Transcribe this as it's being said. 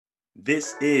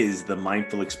This is the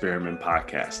Mindful Experiment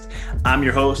Podcast. I'm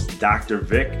your host, Dr.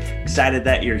 Vic. Excited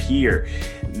that you're here.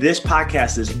 This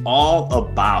podcast is all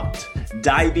about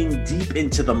diving deep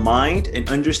into the mind and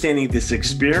understanding this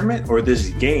experiment or this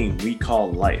game we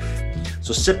call life.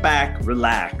 So sit back,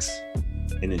 relax,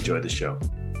 and enjoy the show.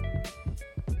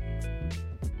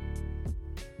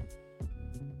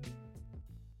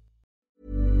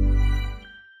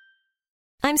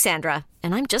 I'm Sandra,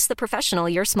 and I'm just the professional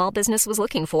your small business was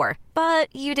looking for.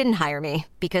 But you didn't hire me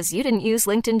because you didn't use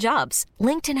LinkedIn Jobs.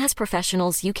 LinkedIn has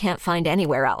professionals you can't find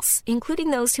anywhere else,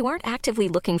 including those who aren't actively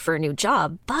looking for a new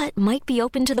job, but might be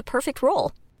open to the perfect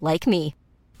role, like me.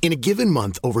 In a given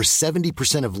month, over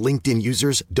 70% of LinkedIn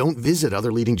users don't visit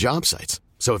other leading job sites.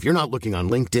 So if you're not looking on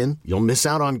LinkedIn, you'll miss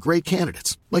out on great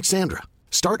candidates like Sandra.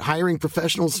 Start hiring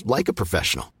professionals like a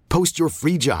professional. Post your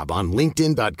free job on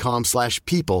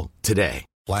linkedin.com/people today.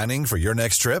 Planning for your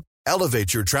next trip?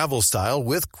 Elevate your travel style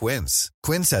with Quince.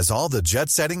 Quince has all the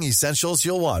jet-setting essentials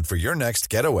you'll want for your next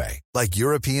getaway, like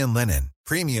European linen,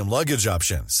 premium luggage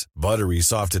options, buttery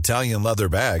soft Italian leather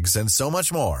bags, and so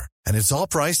much more. And it's all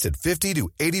priced at 50 to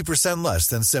 80% less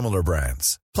than similar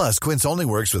brands. Plus, Quince only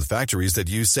works with factories that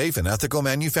use safe and ethical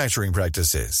manufacturing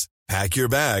practices. Pack your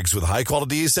bags with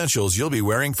high-quality essentials you'll be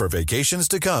wearing for vacations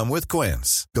to come with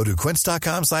Quince. Go to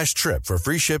quince.com/trip for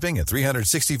free shipping and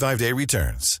 365-day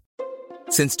returns.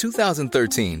 Since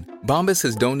 2013, Bombas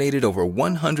has donated over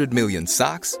 100 million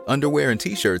socks, underwear, and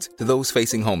T-shirts to those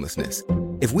facing homelessness.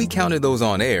 If we counted those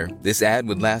on air, this ad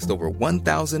would last over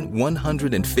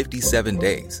 1,157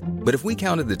 days. But if we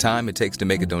counted the time it takes to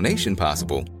make a donation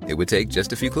possible, it would take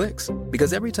just a few clicks.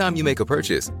 Because every time you make a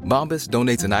purchase, Bombas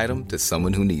donates an item to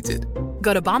someone who needs it.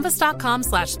 Go to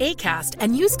bombas.com/ACAST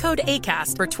and use code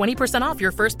ACAST for 20% off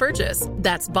your first purchase.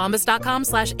 That's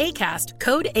bombas.com/ACAST,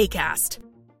 code ACAST.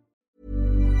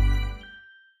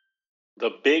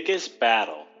 The biggest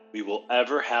battle we will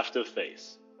ever have to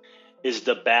face is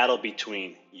the battle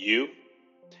between you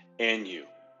and you.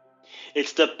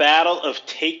 It's the battle of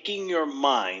taking your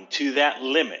mind to that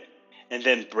limit and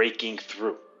then breaking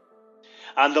through.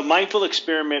 On the Mindful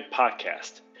Experiment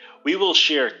Podcast, we will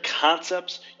share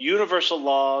concepts, universal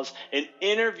laws, and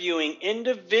interviewing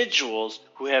individuals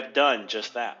who have done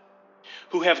just that,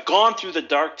 who have gone through the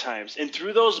dark times and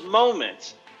through those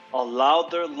moments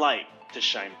allowed their light to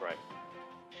shine bright.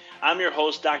 I'm your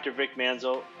host, Dr. Vic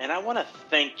Manzo, and I want to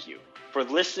thank you for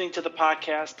listening to the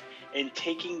podcast and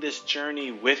taking this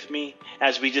journey with me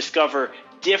as we discover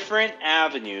different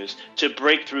avenues to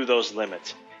break through those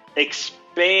limits,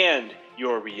 expand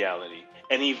your reality,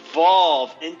 and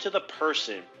evolve into the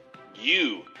person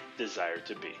you desire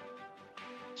to be.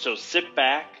 So sit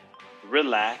back,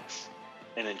 relax,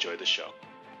 and enjoy the show.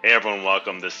 Hey everyone,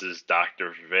 welcome. This is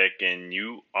Dr. Vic, and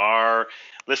you are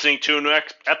listening to a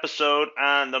next episode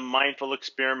on the Mindful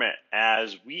Experiment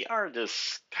as we are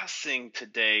discussing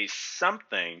today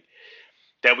something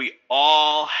that we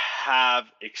all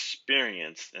have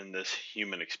experienced in this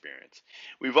human experience.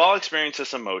 We've all experienced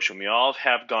this emotion. We all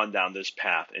have gone down this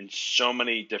path in so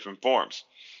many different forms.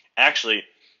 Actually,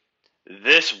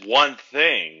 this one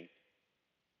thing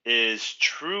is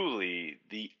truly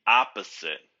the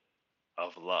opposite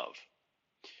of love.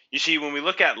 You see, when we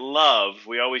look at love,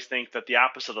 we always think that the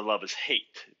opposite of love is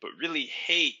hate. But really,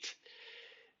 hate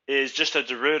is just a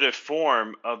derivative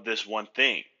form of this one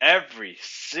thing. Every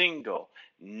single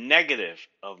negative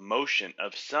emotion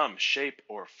of some shape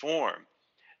or form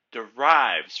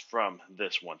derives from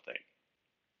this one thing.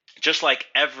 Just like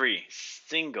every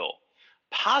single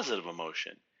positive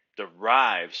emotion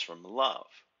derives from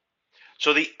love.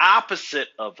 So the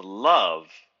opposite of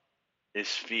love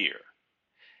is fear.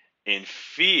 And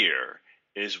fear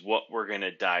is what we're going to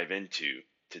dive into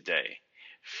today.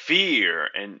 Fear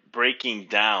and breaking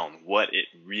down what it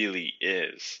really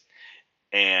is.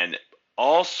 And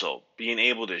also being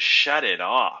able to shut it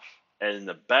off in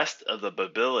the best of the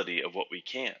ability of what we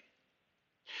can.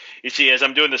 You see, as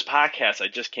I'm doing this podcast, I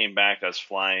just came back. I was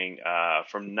flying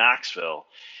from Knoxville.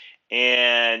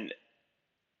 And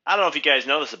I don't know if you guys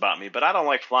know this about me, but I don't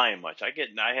like flying much. I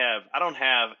don't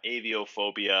have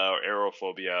aviophobia or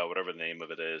aerophobia, whatever the name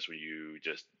of it is, where you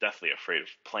just deathly afraid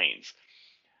of planes.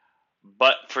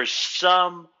 But for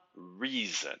some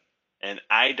reason, and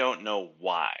I don't know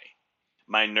why,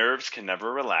 my nerves can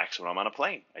never relax when I'm on a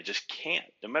plane. I just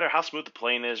can't. No matter how smooth the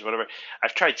plane is, whatever.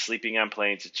 I've tried sleeping on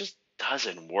planes. It just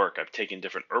doesn't work. I've taken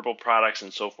different herbal products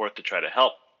and so forth to try to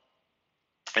help.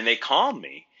 And they calm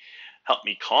me. Help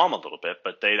me calm a little bit,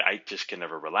 but I just can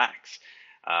never relax.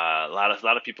 A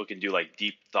lot of people can do like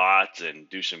deep thoughts and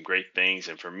do some great things,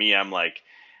 and for me, I'm like,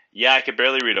 yeah, I could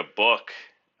barely read a book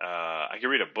I can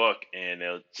read a book and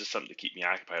it's just something to keep me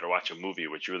occupied, or watch a movie,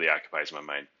 which really occupies my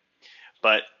mind.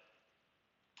 But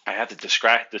I have to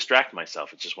distract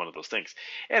myself. It's just one of those things.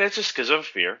 And it's just because of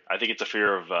fear. I think it's a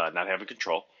fear of not having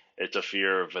control. It's a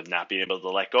fear of not being able to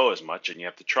let go as much, and you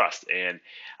have to trust. And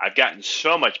I've gotten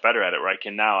so much better at it where I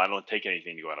can now, I don't take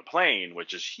anything to go on a plane,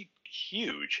 which is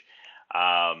huge. But,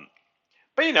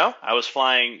 I was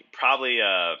flying probably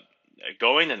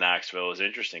going to Knoxville was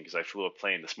interesting because I flew a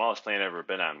plane. The smallest plane I've ever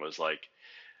been on was like,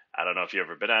 I don't know if you've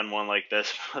ever been on one like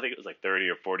this. I think it was like 30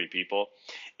 or 40 people.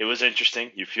 It was interesting.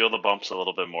 You feel the bumps a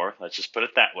little bit more. Let's just put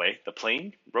it that way. The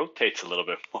plane rotates a little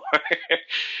bit more.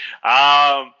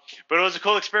 But it was a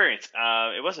cool experience.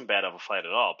 It wasn't bad of a flight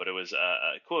at all, but it was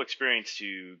a cool experience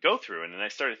to go through. And then I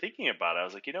started thinking about it. I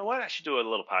was like, you know what? I should do a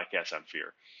little podcast on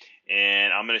fear.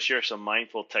 And I'm going to share some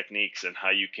mindful techniques and how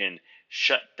you can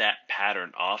shut that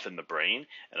pattern off in the brain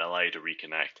and allow you to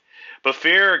reconnect. But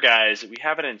fear, guys, we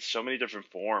have it in so many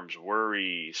different forms: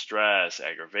 worry, stress,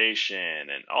 aggravation,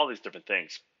 and all these different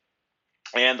things.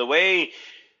 And the way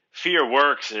fear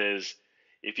works is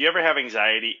if you ever have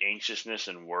anxiety, anxiousness,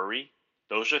 and worry,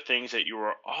 those are things that you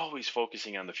are always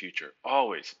focusing on the future.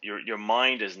 Always. Your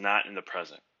mind is not in the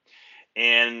present.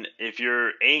 And if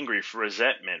you're angry,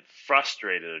 resentment,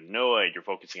 frustrated, annoyed, you're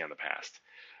focusing on the past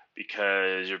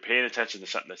because you're paying attention to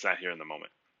something that's not here in the moment.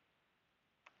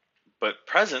 But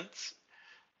presence,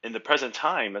 in the present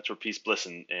time, that's where peace, bliss,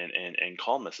 and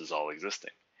calmness is all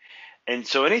existing. And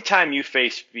so anytime you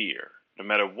face fear, no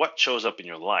matter what shows up in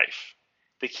your life,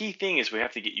 the key thing is we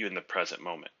have to get you in the present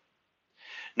moment.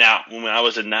 Now, when I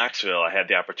was in Knoxville, I had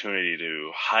the opportunity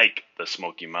to hike the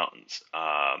Smoky Mountains.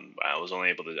 I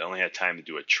only had time to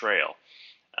do a trail.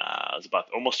 It was about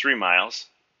almost 3 miles,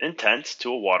 intense,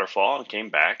 to a waterfall, and came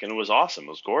back, and it was awesome. It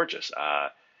was gorgeous.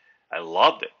 I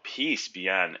loved it. Peace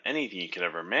beyond anything you could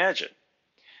ever imagine.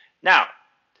 Now,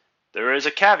 there is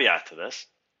a caveat to this.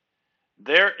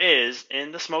 There is,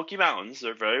 in the Smoky Mountains,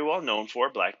 they're very well known for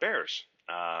black bears.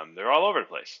 They're all over the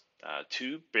place.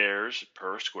 2 bears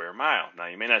per square mile. Now,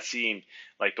 you may not seem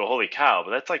like, oh, holy cow, but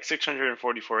that's like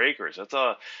 644 acres. That's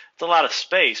a lot of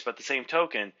space, but at the same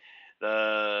token,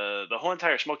 the whole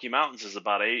entire Smoky Mountains is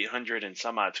about 800 and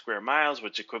some odd square miles,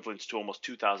 which equivalents to almost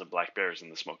 2,000 black bears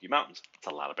in the Smoky Mountains.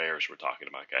 That's a lot of bears we're talking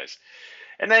about, guys.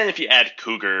 And then if you add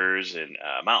cougars and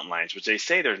mountain lions, which they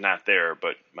say they're not there,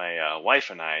 but my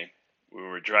wife and I, when we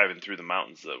were driving through the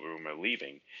mountains that we were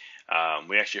leaving,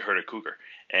 we actually heard a cougar.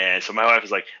 And so my wife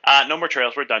was like, no more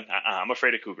trails, we're done. I'm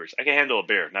afraid of cougars. I can handle a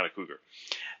bear, not a cougar.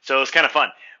 So it was kind of fun.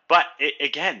 But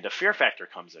again, the fear factor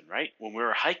comes in, right? When we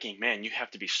were hiking, man, you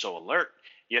have to be so alert.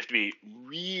 You have to be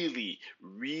really,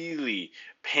 really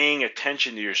paying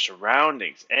attention to your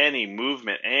surroundings. Any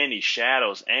movement, any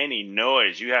shadows, any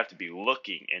noise, you have to be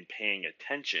looking and paying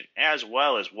attention, as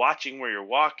well as watching where you're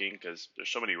walking, because there's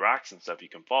so many rocks and stuff you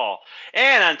can fall.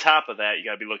 And on top of that, you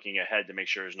got to be looking ahead to make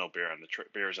sure there's no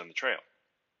bears on the trail.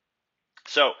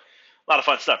 So a lot of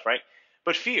fun stuff, right?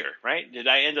 But fear, right? Did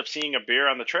I end up seeing a bear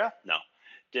on the trail? No.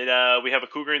 Did we have a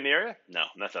cougar in the area? No,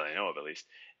 not that I know of, at least.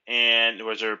 And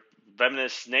was there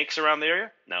venomous snakes around the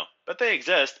area? No, but they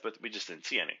exist, but we just didn't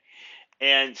see any.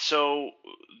 And so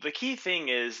the key thing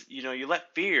is, you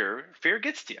let fear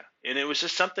gets to you. And it was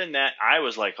just something that I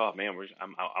was like, oh man,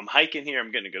 I'm hiking here.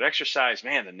 I'm getting a good exercise,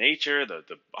 man, the nature, the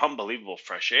unbelievable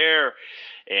fresh air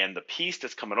and the peace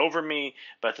that's coming over me.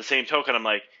 But at the same token, I'm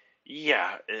like,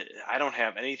 yeah, I don't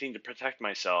have anything to protect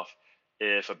myself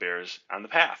if a bear's on the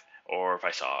path, or if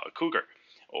I saw a cougar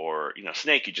or,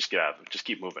 snake, you just get out of it, just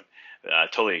keep moving,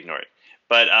 totally ignore it.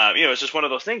 But, it's just one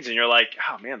of those things, and you're like,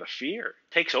 oh man, the fear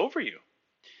takes over you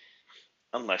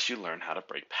unless you learn how to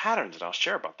break patterns, and I'll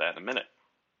share about that in a minute.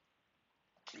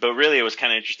 But really, it was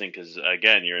kind of interesting because,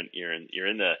 again,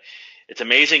 it's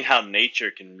amazing how nature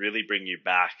can really bring you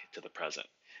back to the present,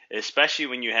 especially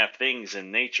when you have things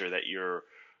in nature that you're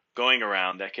going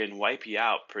around that can wipe you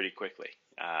out pretty quickly.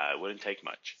 It wouldn't take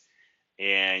much.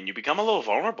 And you become a little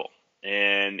vulnerable.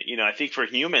 And, I think for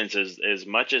humans, as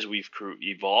much as we've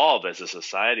evolved as a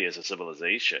society, as a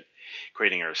civilization,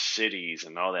 creating our cities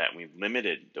and all that, and we've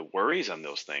limited the worries on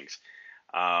those things,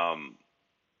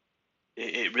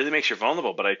 it really makes you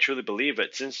vulnerable. But I truly believe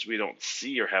that since we don't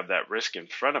see or have that risk in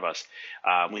front of us,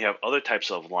 we have other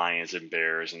types of lions and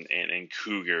bears and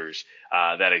cougars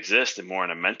that exist, and more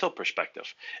in a mental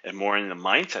perspective and more in the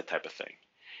mindset type of thing.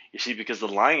 You see, because the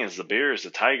lions, the bears, the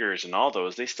tigers, and all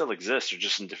those, they still exist. They're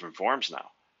just in different forms now.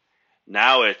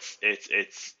 Now it's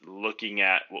looking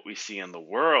at what we see in the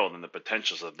world and the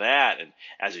potentials of that, and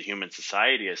as a human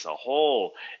society as a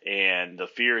whole, and the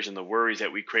fears and the worries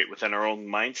that we create within our own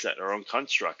mindset, our own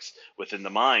constructs within the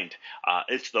mind.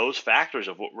 It's those factors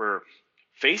of what we're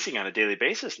facing on a daily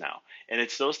basis now. And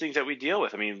it's those things that we deal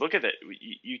with. I mean, look at it.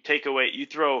 You take away, you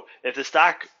throw, if the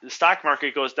stock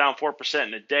market goes down 4%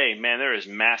 in a day, man, there is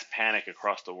mass panic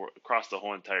across the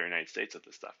whole entire United States of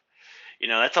this stuff.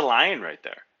 That's a lion right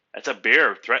there. That's a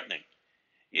bear threatening.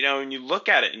 And you look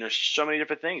at it, and there's so many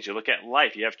different things. You look at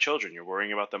life. You have children. You're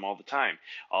worrying about them all the time.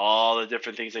 All the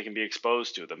different things they can be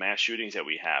exposed to, the mass shootings that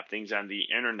we have, things on the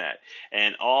internet,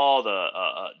 and all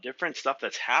the different stuff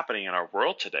that's happening in our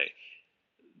world today.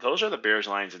 Those are the bears,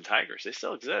 lions, and tigers. They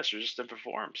still exist. They're just different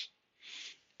forms.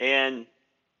 But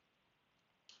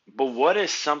what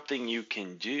is something you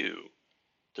can do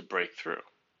to break through?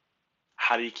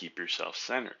 How do you keep yourself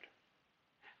centered?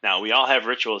 Now, we all have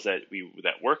rituals that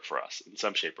work for us in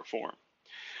some shape or form.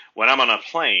 When I'm on a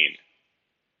plane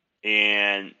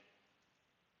and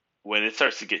when it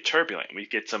starts to get turbulent, we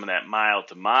get some of that mild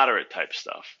to moderate type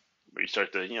stuff where you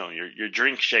start to, your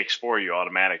drink shakes for you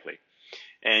automatically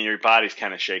and your body's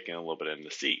kind of shaking a little bit in the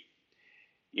seat.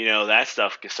 That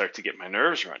stuff can start to get my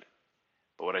nerves running.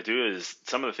 But what I do is,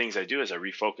 some of the things I do is I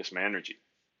refocus my energy.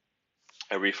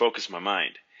 I refocus my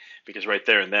mind. Because right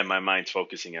there and then my mind's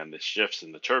focusing on the shifts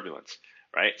and the turbulence,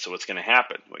 right? So what's going to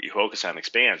happen? What you focus on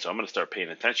expands. So I'm going to start paying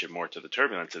attention more to the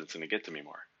turbulence, and it's going to get to me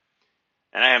more.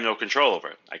 And I have no control over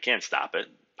it. I can't stop it.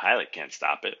 Pilot can't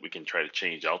stop it. We can try to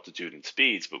change altitude and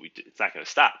speeds, but it's not going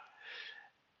to stop.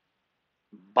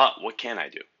 But what can I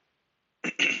do?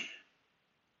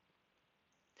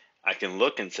 I can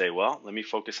look and say, well, let me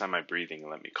focus on my breathing and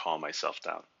let me calm myself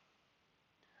down.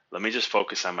 Let me just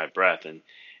focus on my breath. And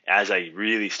as I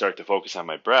really start to focus on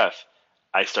my breath,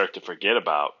 I start to forget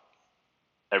about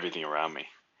everything around me.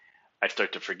 I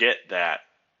start to forget that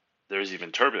there's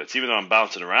even turbulence. Even though I'm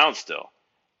bouncing around still,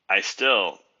 I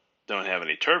still don't have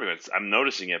any turbulence. I'm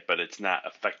noticing it, but it's not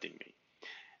affecting me.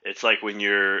 It's like when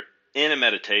you're in a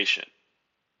meditation,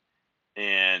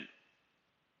 and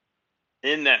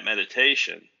in that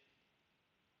meditation,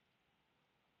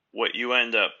 what you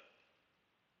end up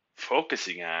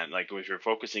focusing on, like if you're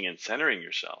focusing and centering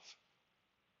yourself,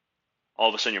 all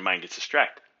of a sudden your mind gets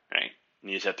distracted, right? And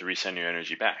you just have to recenter your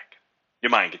energy back. Your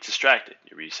mind gets distracted.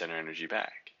 You recenter energy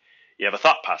back. You have a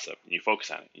thought pass up, and you focus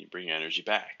on it, and you bring your energy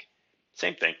back.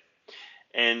 Same thing.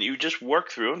 And you just work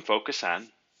through and focus on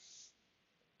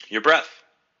your breath.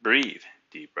 Breathe.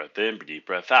 Deep breath in, deep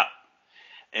breath out.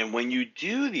 And when you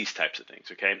do these types of things,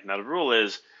 okay, now the rule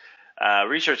is, I've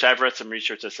read some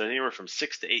research that says anywhere from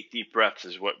 6 to 8 deep breaths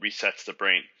is what resets the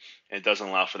brain, and it doesn't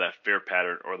allow for that fear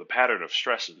pattern or the pattern of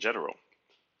stress in general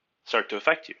start to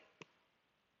affect you.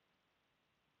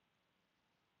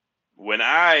 When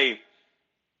I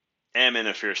am in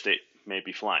a fear state,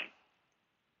 maybe flying,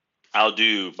 I'll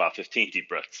do about 15 deep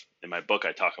breaths. In my book,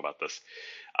 I talk about this.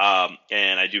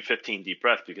 And I do 15 deep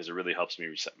breaths because it really helps me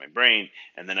reset my brain.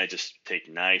 And then I just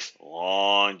take nice,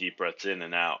 long, deep breaths in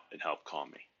and out and help calm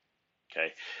me.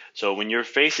 Okay, so when you're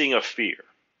facing a fear,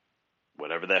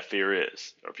 whatever that fear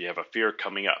is, or if you have a fear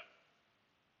coming up,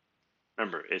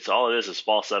 remember, it's all it is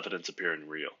false evidence appearing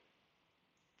real.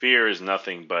 Fear is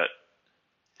nothing but,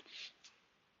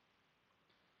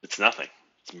 it's nothing.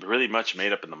 It's really much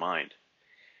made up in the mind.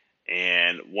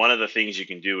 And one of the things you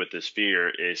can do with this fear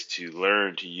is to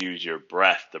learn to use your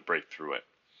breath to break through it.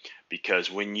 Because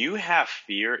when you have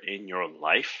fear in your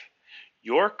life,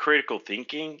 your critical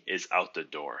thinking is out the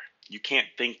door. You can't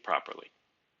think properly.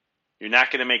 You're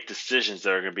not going to make decisions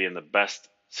that are going to be in the best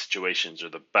situations or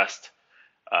the best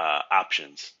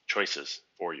options, choices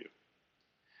for you.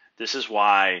 This is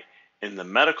why in the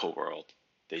medical world,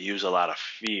 they use a lot of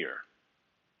fear.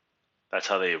 That's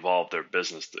how they evolve their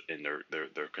business, and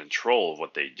their control of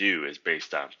what they do is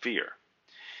based on fear.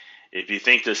 If you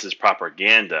think this is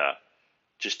propaganda,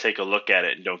 just take a look at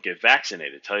it and don't get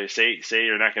vaccinated. Say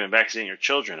you're not going to vaccinate your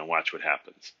children and watch what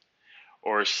happens.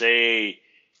 Or say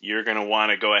you're going to want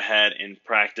to go ahead and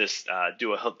practice,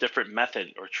 do a different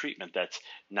method or treatment that's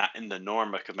not in the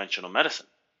norm of conventional medicine.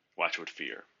 Watch with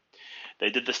fear. They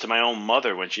did this to my own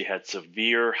mother when she had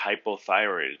severe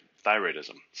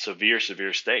hypothyroidism, severe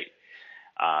state.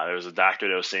 There was a doctor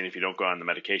that was saying if you don't go on the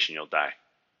medication, you'll die.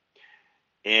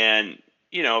 And,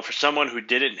 for someone who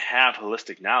didn't have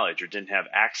holistic knowledge or didn't have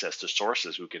access to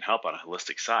sources who can help on a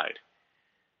holistic side,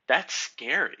 that's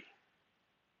scary.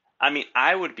 I mean,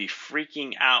 I would be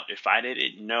freaking out if I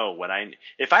didn't know what I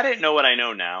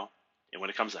know now, and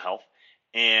when it comes to health,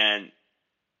 and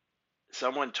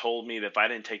someone told me that if I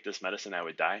didn't take this medicine, I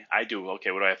would die.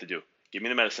 Okay, what do I have to do? Give me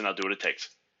the medicine, I'll do what it takes,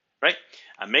 right?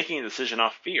 I'm making a decision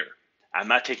off fear. I'm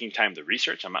not taking time to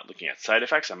research. I'm not looking at side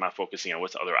effects. I'm not focusing on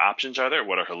what other options are there,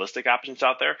 what are holistic options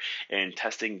out there, and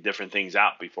testing different things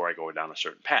out before I go down a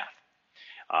certain path.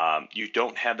 You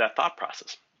don't have that thought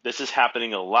process. this is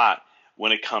happening a lot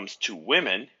when it comes to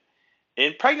women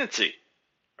in pregnancy,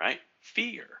 right?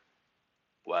 Fear.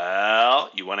 Well,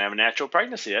 you want to have a natural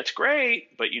pregnancy. That's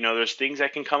great. But, there's things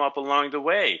that can come up along the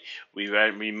way.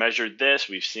 We measured this.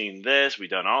 We've seen this. We've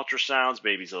done ultrasounds.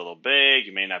 Baby's a little big.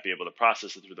 You may not be able to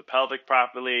process it through the pelvic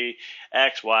properly.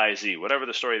 X, Y, Z, whatever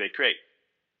the story they create.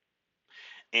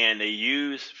 And they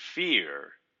use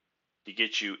fear to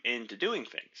get you into doing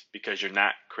things because you're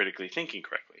not critically thinking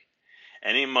correctly.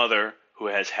 Any mother who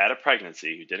has had a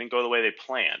pregnancy who didn't go the way they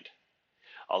planned,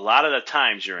 a lot of the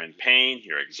times you're in pain,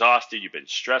 you're exhausted, you've been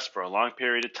stressed for a long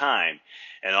period of time,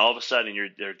 and all of a sudden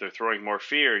they're throwing more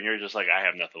fear, and you're just like, I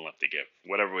have nothing left to give.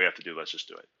 Whatever we have to do, let's just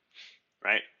do it,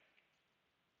 right?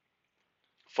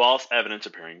 False evidence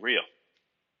appearing real.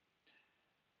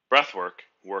 Breath work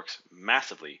works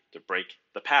massively to break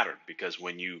the pattern because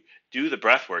when you do the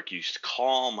breath work, you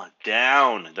calm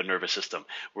down the nervous system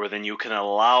where then you can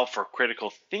allow for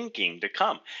critical thinking to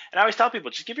come. And I always tell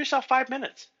people, just give yourself 5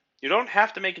 minutes. You don't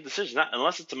have to make a decision, not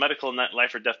unless it's a medical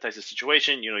life or death type of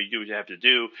situation. You do what you have to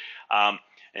do. As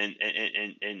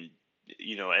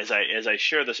I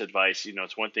share this advice,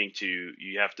 it's one thing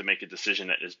you have to make a decision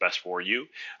that is best for you.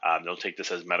 Don't take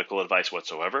this as medical advice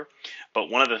whatsoever.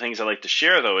 But one of the things I like to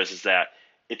share though is that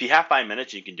if you have 5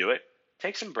 minutes, you can do it.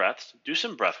 Take some breaths, do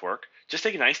some breath work. Just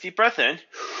take a nice deep breath in,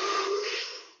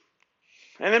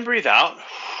 and then breathe out.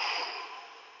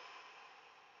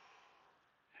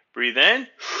 Breathe in,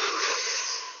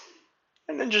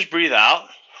 and then just breathe out.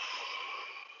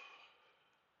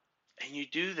 And you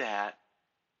do that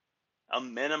a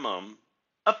minimum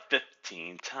of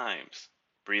 15 times.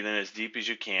 Breathe in as deep as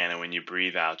you can, and when you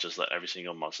breathe out, just let every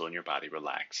single muscle in your body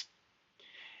relax.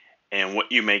 And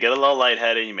you may get a little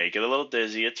lightheaded, you may get a little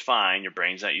dizzy, it's fine. Your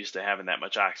brain's not used to having that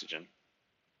much oxygen.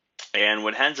 And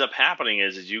what ends up happening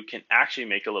is you can actually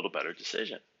make a little better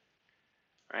decision.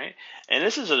 Right? And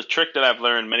this is a trick that I've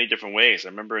learned many different ways. I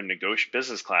remember in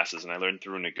business classes, and I learned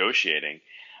through negotiating.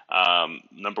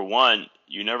 Number one,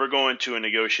 you never go into a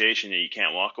negotiation that you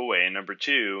can't walk away. And number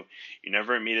two, you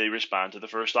never immediately respond to the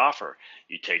first offer.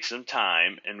 You take some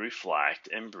time and reflect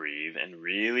and breathe and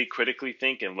really critically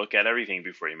think and look at everything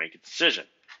before you make a decision.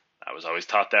 I was always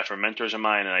taught that from mentors of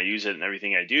mine, and I use it in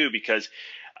everything I do because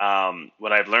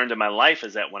what I've learned in my life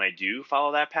is that when I do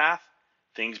follow that path,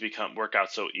 things work out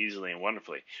so easily and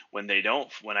wonderfully. When I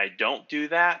don't do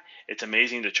that, it's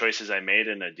amazing the choices I made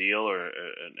in a deal or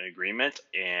an agreement,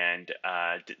 and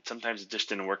sometimes it just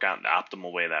didn't work out in the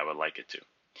optimal way that I would like it to.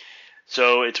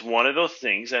 So it's one of those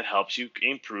things that helps you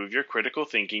improve your critical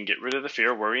thinking, get rid of the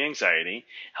fear, worry, anxiety,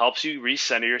 helps you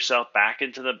recenter yourself back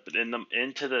into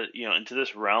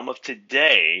this realm of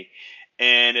today,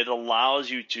 and it allows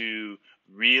you to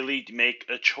really make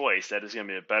a choice that is going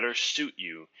to be better suit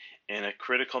you in a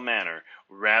critical manner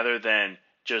rather than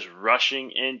just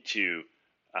rushing into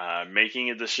making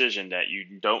a decision that you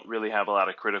don't really have a lot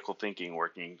of critical thinking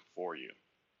working for you.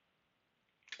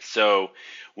 So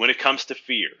when it comes to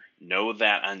fear, know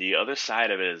that on the other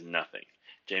side of it is nothing.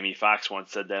 Jamie Foxx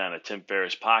once said that on a Tim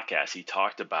Ferriss podcast. He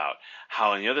talked about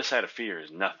how on the other side of fear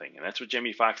is nothing. And that's what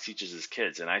Jamie Foxx teaches his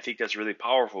kids. And I think that's really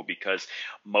powerful because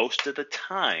most of the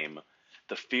time,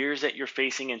 the fears that you're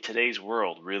facing in today's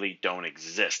world really don't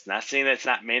exist. Not saying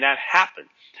that may not happen,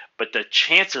 but the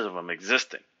chances of them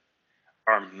existing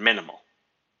are minimal.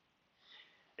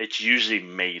 It's usually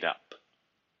made up.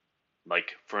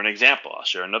 Like, for an example, I'll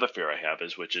share another fear I have,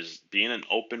 which is being in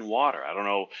open water. I don't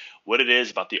know what it is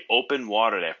about the open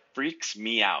water that freaks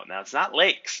me out. Now, it's not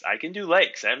lakes. I can do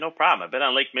lakes. I have no problem. I've been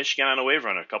on Lake Michigan on a wave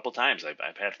runner a couple times.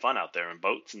 I've had fun out there in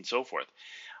boats and so forth.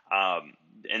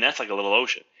 And that's like a little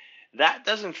ocean. That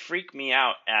doesn't freak me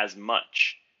out as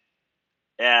much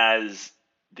as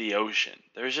the ocean.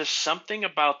 There's just something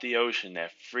about the ocean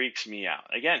that freaks me out.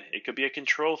 Again, it could be a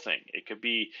control thing. It could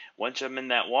be once I'm in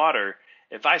that water,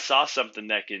 if I saw something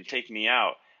that can take me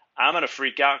out, I'm going to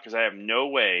freak out because I have no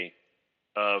way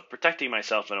of protecting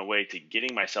myself in a way to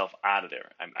getting myself out of there.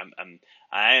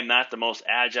 I am not the most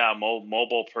agile,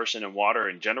 mobile person in water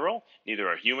in general. Neither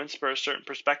are humans for a certain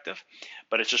perspective,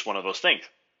 but it's just one of those things.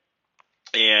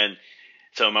 And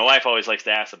so my wife always likes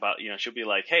to ask about, she'll be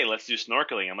like, hey, let's do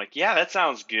snorkeling. I'm like, yeah, that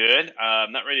sounds good.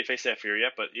 I'm not ready to face that fear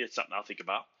yet, but it's something I'll think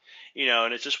about,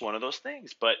 and it's just one of those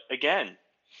things. But again,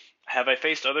 have I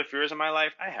faced other fears in my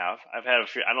life? I have. I've had a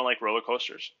fear. I don't like roller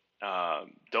coasters.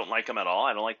 Don't like them at all.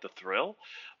 I don't like the thrill.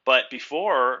 But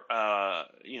before,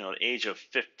 the age of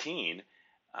 15,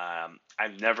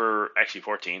 I've never, actually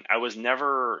 14,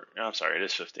 it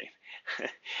is 15.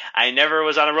 I never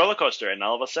was on a roller coaster, and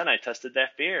all of a sudden I tested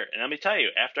that fear. And let me tell you,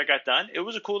 after I got done, it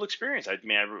was a cool experience.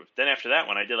 Then after that,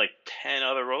 when I did like 10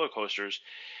 other roller coasters,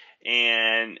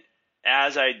 And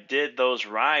as I did those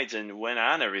rides and went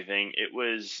on everything, it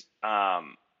was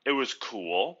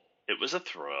cool. It was a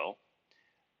thrill.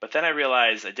 But then I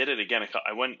realized I did it again.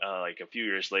 I went like a few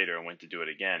years later and went to do it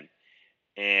again.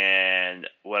 And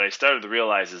what I started to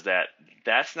realize is that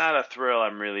that's not a thrill I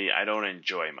don't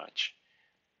enjoy much.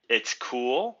 It's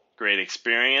cool, great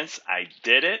experience. I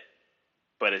did it,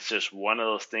 but it's just one of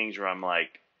those things where I'm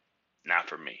like, not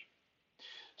for me.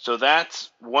 So that's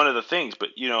one of the things. But,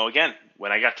 again,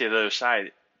 when I got to the other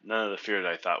side, none of the fear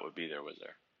that I thought would be there was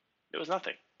there. There was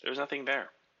nothing. There was nothing there.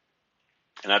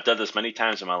 And I've done this many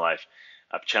times in my life.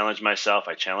 I've challenged myself.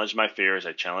 I challenged my fears.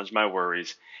 I challenged my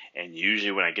worries. And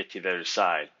usually when I get to the other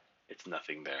side, it's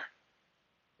nothing there.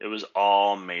 It was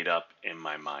all made up in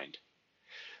my mind.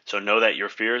 So know that your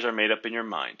fears are made up in your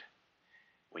mind.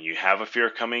 When you have a fear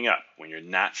coming up, when you're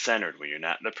not centered, when you're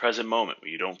not in the present moment,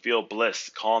 when you don't feel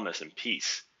bliss, calmness, and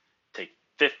peace, take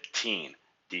 15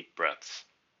 deep breaths.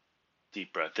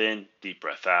 Deep breath in, deep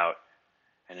breath out,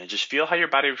 and then just feel how your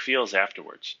body feels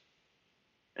afterwards.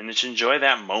 And just enjoy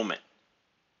that moment.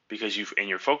 Because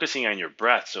you're focusing on your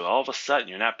breath, so all of a sudden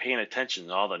you're not paying attention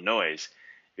to all the noise.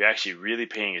 You're actually really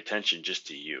paying attention just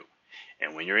to you.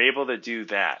 And when you're able to do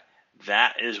that,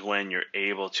 that is when you're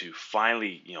able to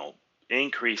finally,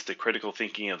 increase the critical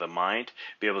thinking of the mind,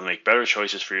 be able to make better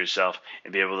choices for yourself,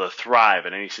 and be able to thrive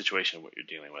in any situation of what you're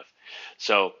dealing with.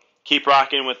 So keep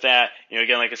rocking with that.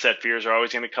 Again, like I said, fears are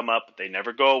always going to come up. They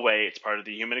never go away. It's part of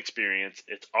the human experience.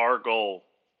 It's our goal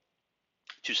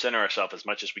to center ourselves as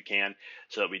much as we can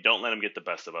so that we don't let them get the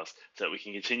best of us, so that we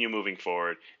can continue moving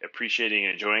forward, appreciating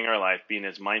and enjoying our life, being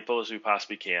as mindful as we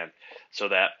possibly can, so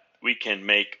that we can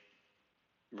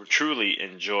truly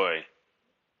enjoy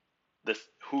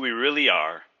who we really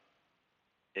are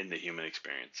in the human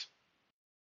experience.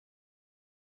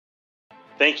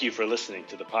 Thank you for listening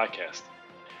to the podcast.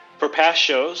 For past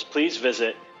shows, please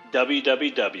visit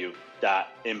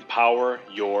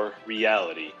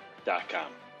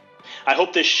www.empoweryourreality.com. I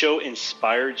hope this show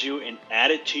inspired you and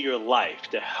added to your life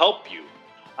to help you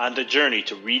on the journey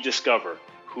to rediscover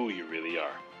who you really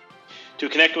are. To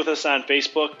connect with us on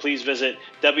Facebook, please visit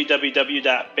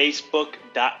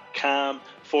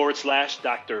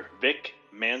www.facebook.com/Dr. Vic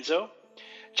Manzo.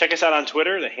 Check us out on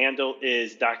Twitter. The handle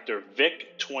is Dr.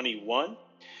 Vic21.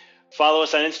 Follow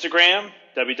us on Instagram,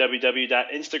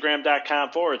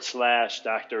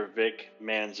 www.instagram.com/Dr. Vic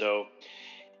Manzo.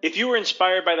 If you were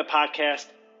inspired by the podcast,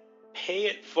 pay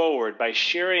it forward by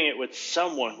sharing it with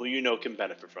someone who you know can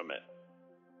benefit from it.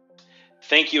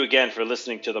 Thank you again for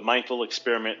listening to the Mindful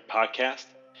Experiment podcast,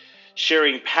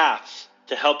 sharing paths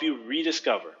to help you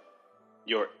rediscover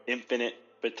your infinite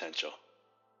potential.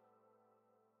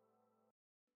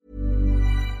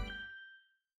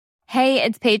 Hey,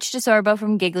 it's Paige DeSorbo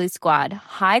from Giggly Squad.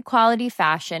 High quality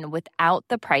fashion without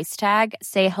the price tag.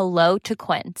 Say hello to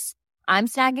Quince. I'm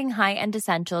snagging high-end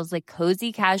essentials like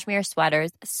cozy cashmere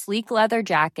sweaters, sleek leather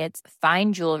jackets,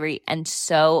 fine jewelry, and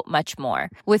so much more.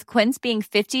 With Quince being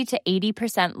 50 to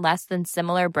 80% less than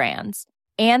similar brands.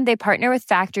 And they partner with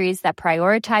factories that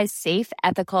prioritize safe,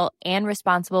 ethical, and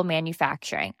responsible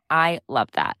manufacturing. I love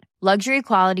that. Luxury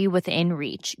quality within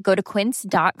reach. Go to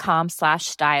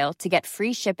quince.com/style to get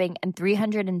free shipping and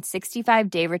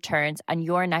 365-day returns on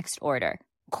your next order.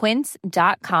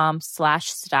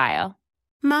 Quince.com/style.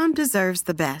 Mom deserves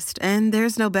the best, and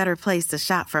there's no better place to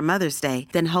shop for Mother's Day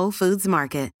than Whole Foods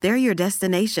Market. They're your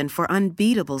destination for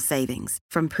unbeatable savings,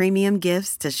 from premium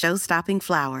gifts to show-stopping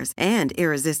flowers and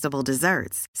irresistible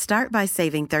desserts. Start by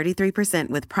saving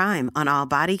 33% with Prime on all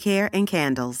body care and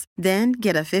candles. Then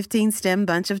get a 15-stem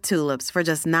bunch of tulips for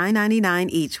just $9.99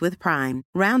 each with Prime.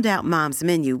 Round out Mom's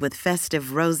menu with festive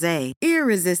rosé,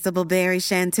 irresistible berry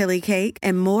chantilly cake,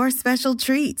 and more special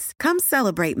treats. Come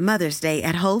celebrate Mother's Day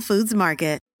at Whole Foods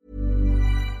Market.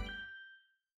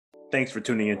 Thanks for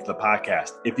tuning into the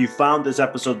podcast. If you found this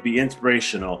episode to be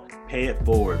inspirational, pay it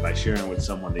forward by sharing with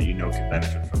someone that you know can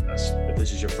benefit from this. If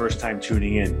this is your first time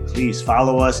tuning in, please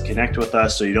follow us, connect with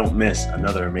us so you don't miss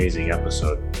another amazing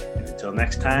episode. And until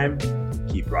next time,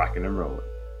 keep rocking and rolling.